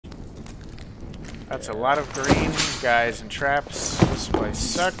That's a lot of green guys and traps. This place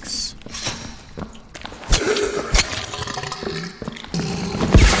sucks.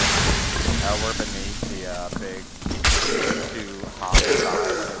 We're beneath the big 2 homicides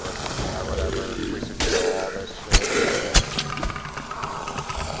or whatever. We should do all this shit.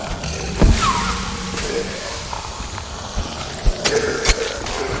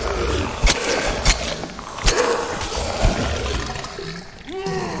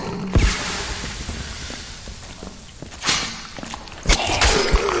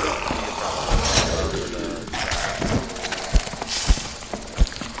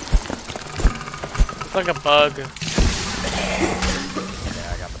 It's like a bug. Yeah,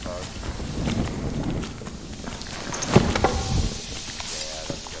 I got the bug. Yeah,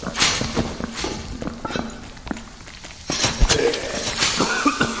 that's a good idea.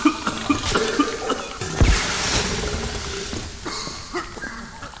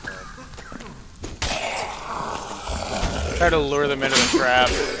 Try to lure them into the trap.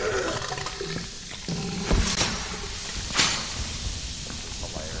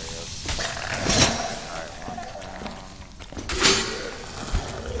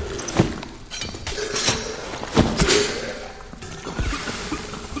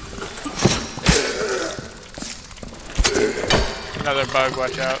 Another bug,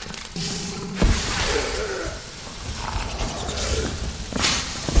 watch out.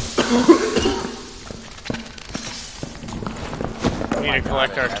 We need to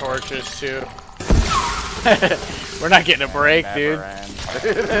collect our torches too. We're not getting a break, dude.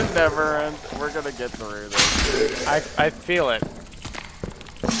 It never ends. We're gonna get through this. I feel it.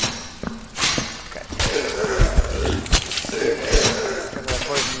 Okay. Look at that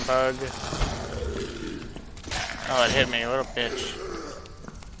poison bug. Oh, it hit me. What a bitch.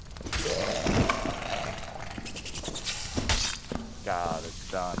 God,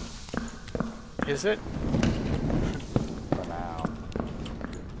 it's done. Is it? For now.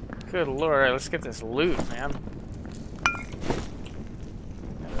 Good lord, let's get this loot, man.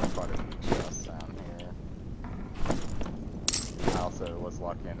 Yeah, there's quite a few chests down here. I also was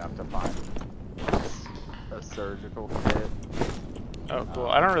lucky enough to find a surgical kit. Oh, cool.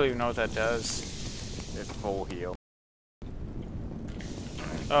 I don't really know what that does. It's full heal.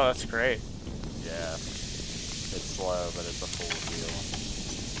 Oh, that's great. Yeah. It's slow, but it's a full heal.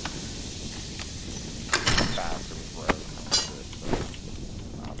 Faster with rogue and shit, so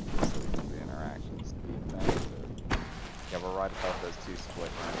obviously the interactions keep that shit. Yeah, we're right above those 2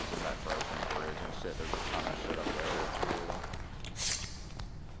 split rooms and that broken bridge and shit. There's a ton of shit up there too.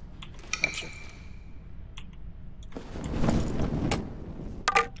 Gotcha.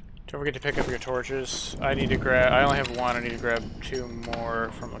 Don't forget to pick up your torches. I need to grab. I only have 1. I need to grab 2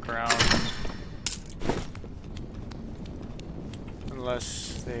 more from the ground.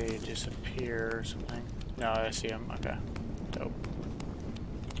 Unless they disappear or something. No, I see them. Okay. Dope.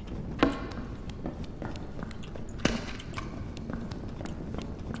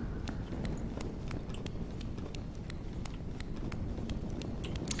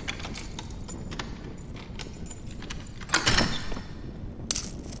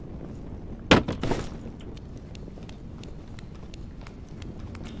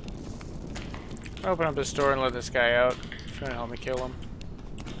 Open up this door and let this guy out. Trying to help me kill him.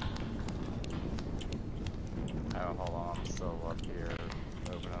 Oh, hold on. I'm still up here.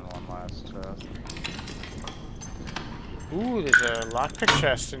 Opening one last chest. Ooh, there's a lockpick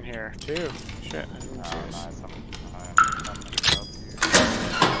chest in here, too. Shit, I didn't see this. Nice. I'm coming up here.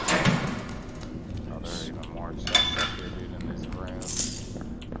 Oh, there are even more chests up here, dude, in these rooms.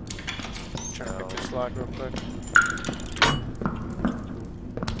 Trying to pick this lock real quick.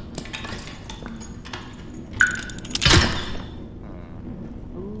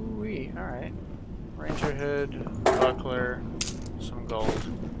 Ooh-wee, alright. Ranger hood, buckler, some gold.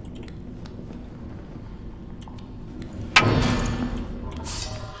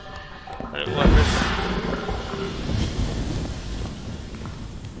 Let it look this.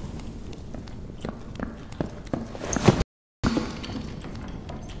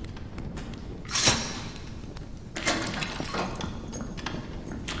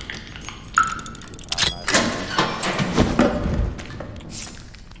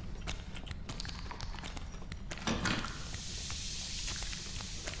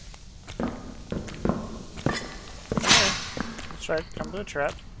 That's right, come to the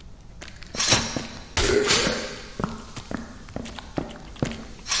trap.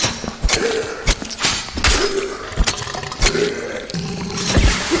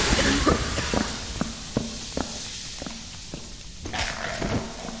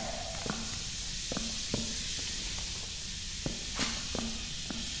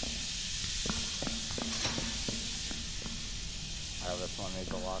 this one needs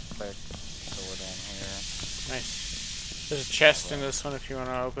a lockpick. Throw it in here. Nice. There's a chest in this one if you want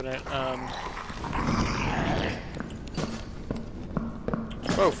to open it.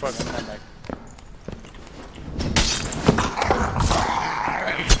 Whoa, fuck.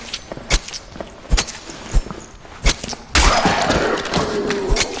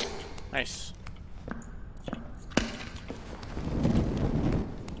 Nice.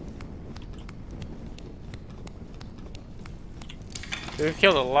 We've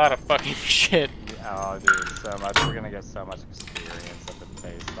killed a lot of fucking shit. Oh, dude, so much. We're gonna get so much experience of it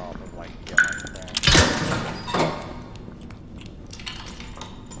based off of, like, killing things.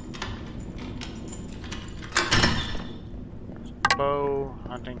 Bow,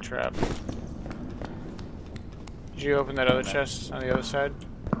 hunting trap. Did you open that other chest on the other side?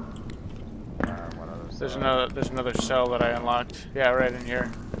 What other There's side? another cell that I unlocked. Yeah, right in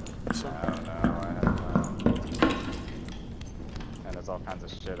here. So, No, I have not. And there's all kinds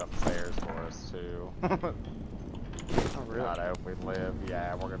of shit upstairs for us, too. oh really? God, I hope we live.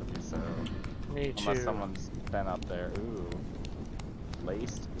 Yeah, we're gonna be so. Me too. Unless someone's been up there. Ooh.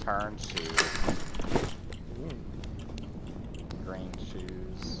 Laced turn shoes. Green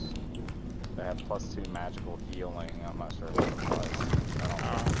shoes. They have +2 magical healing. I'm not sure what it's like. I don't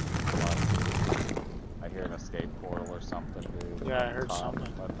know. I hear an escape portal or something, dude. Yeah, I heard Top,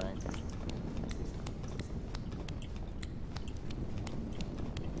 something. I think.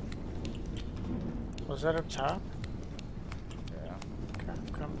 Was that up top? Yeah. Okay,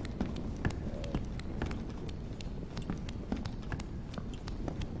 come.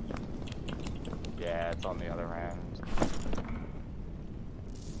 Yeah, it's on the other end.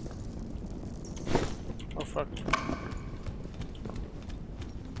 Oh fuck.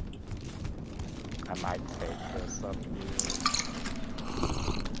 I might take this up here.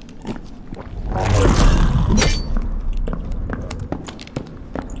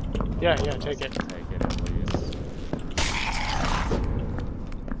 Yeah, take it. Take it at least.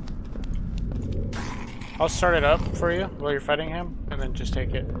 I'll start it up for you while you're fighting him, and then just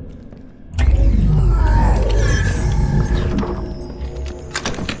take it.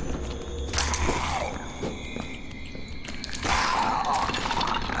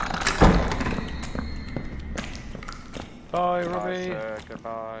 Bye, Ruby. Sir,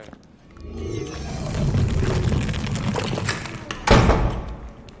 goodbye.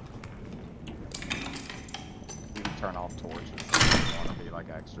 You can turn off torches if you want to be like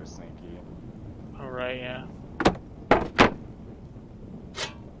extra sneaky. Alright, yeah.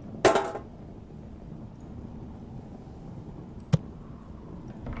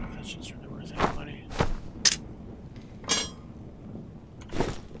 That shit's really worth that money.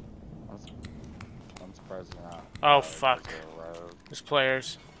 I'm surprised you're not. Oh fuck. You're a rogue. There's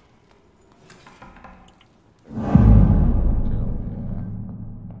players.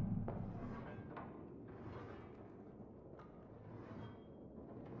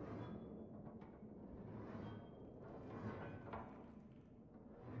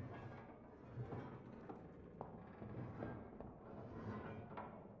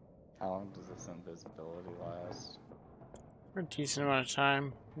 How long does this invisibility last? For a decent amount of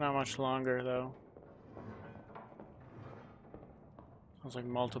time. Not much longer though. Sounds like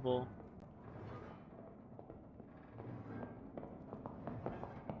multiple.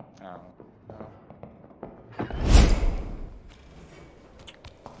 Oh, no.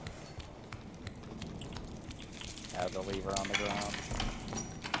 Add the lever on the ground.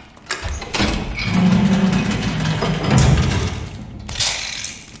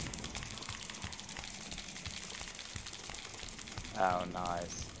 Oh,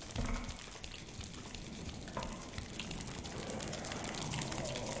 nice.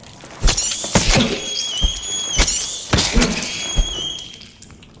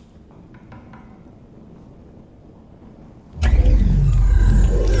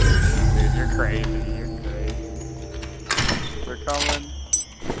 Dude, you're crazy. You're crazy. They're coming.